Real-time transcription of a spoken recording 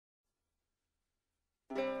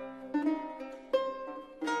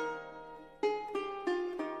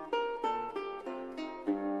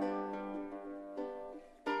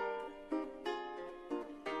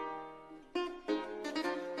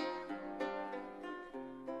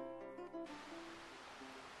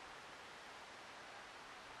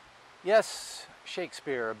Yes,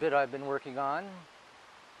 Shakespeare, a bit I've been working on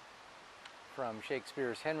from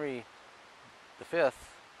Shakespeare's Henry V,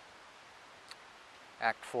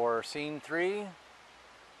 Act 4, Scene 3,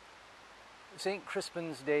 St.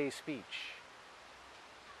 Crispin's Day speech,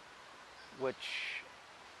 which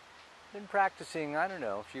I've been practicing, I don't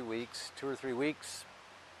know, a few weeks, 2 or 3 weeks.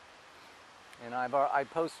 And I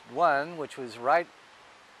posted one, which was right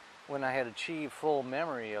when I had achieved full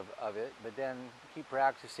memory of it, but then keep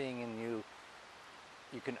practicing and you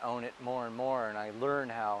can own it more and more. And I learn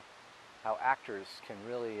how actors can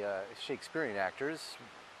really, Shakespearean actors,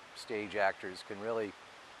 stage actors can really,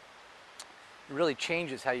 it really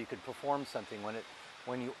changes how you could perform something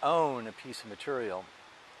when you own a piece of material.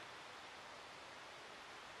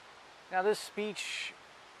 Now this speech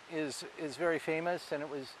is very famous, and it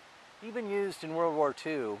was even used in World War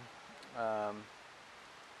II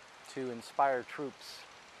to inspire troops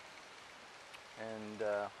and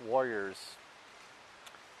warriors.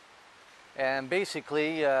 And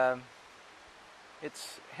basically,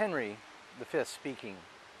 it's Henry V speaking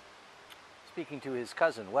to his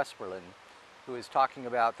cousin Westmoreland, who is talking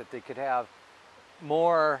about that they could have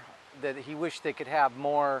more, that he wished they could have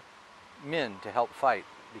more men to help fight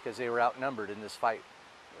because they were outnumbered in this fight,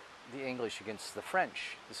 the English against the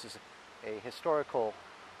French. This is a historical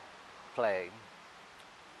play.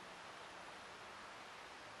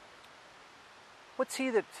 What's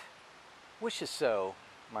he that wishes so,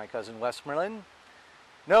 my cousin Westmoreland?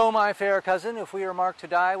 No, my fair cousin, if we are marked to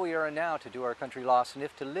die, we are enow to do our country loss, and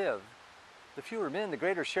if to live, the fewer men, the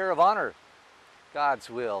greater share of honor.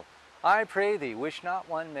 God's will. I pray thee, wish not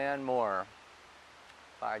one man more.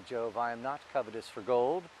 By Jove, I am not covetous for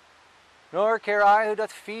gold, nor care I who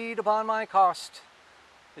doth feed upon my cost.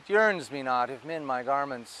 It yearns me not if men my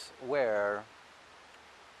garments wear.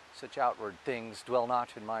 Such outward things dwell not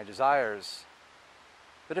in my desires.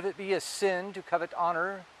 But if it be a sin to covet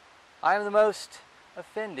honor, I am the most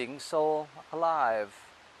offending soul alive.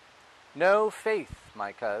 No faith,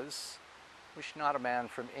 my coz, wish not a man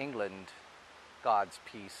from England God's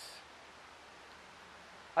peace.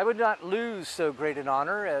 I would not lose so great an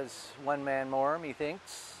honor as one man more,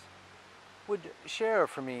 methinks, would share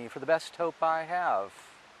for me for the best hope I have.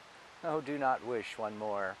 Oh, do not wish one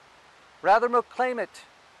more. Rather proclaim it,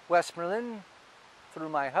 Westmoreland, through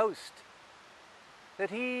my host, that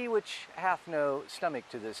he which hath no stomach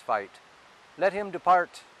to this fight, let him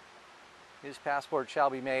depart. His passport shall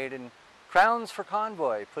be made, and crowns for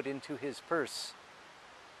convoy put into his purse.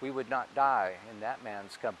 We would not die in that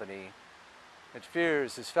man's company. It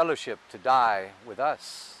fears his fellowship to die with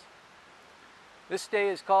us. This day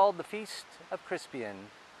is called the Feast of Crispian.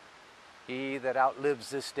 He that outlives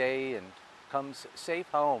this day and comes safe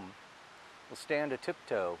home will stand a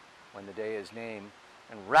tiptoe when the day is named,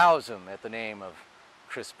 and rouse him at the name of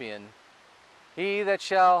Crispian. He that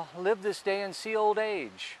shall live this day and see old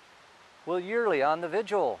age will yearly on the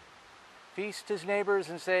vigil feast his neighbors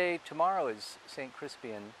and say, tomorrow is St.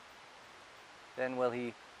 Crispian. Then will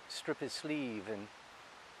he strip his sleeve and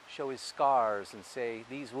show his scars and say,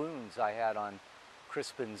 these wounds I had on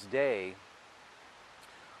Crispin's day.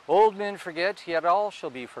 Old men forget, yet all shall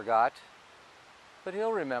be forgot, but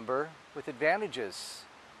he'll remember with advantages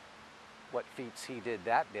what feats he did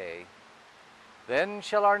that day. Then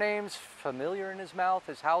shall our names, familiar in his mouth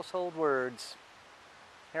as household words,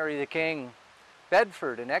 Harry the King,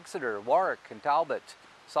 Bedford and Exeter, Warwick and Talbot,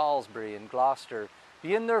 Salisbury and Gloucester,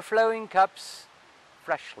 be in their flowing cups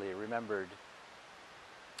freshly remembered.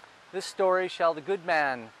 This story shall the good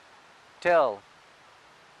man tell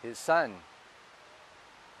his son,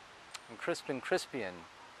 and Crispin Crispian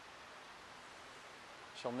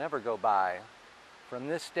shall never go by from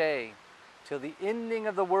this day till the ending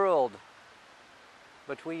of the world,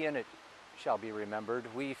 but we in it shall be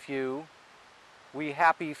remembered, we few, we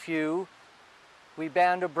happy few, we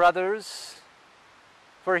band of brothers,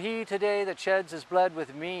 for he today that sheds his blood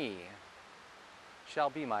with me shall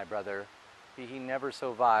be my brother, be he never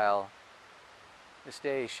so vile. This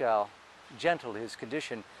day shall gentle his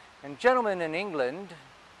condition, and gentlemen in England,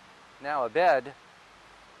 now abed,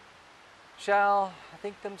 shall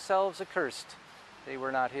think themselves accursed they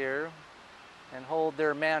were not here, and hold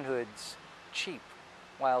their manhoods cheap,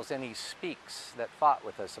 whiles any speaks that fought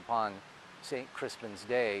with us upon St. Crispin's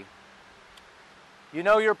Day. You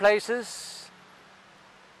know your places.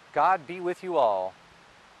 God be with you all.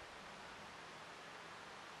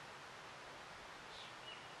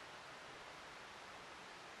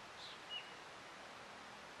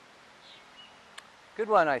 Good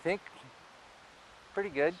one, I think. Pretty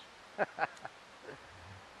good.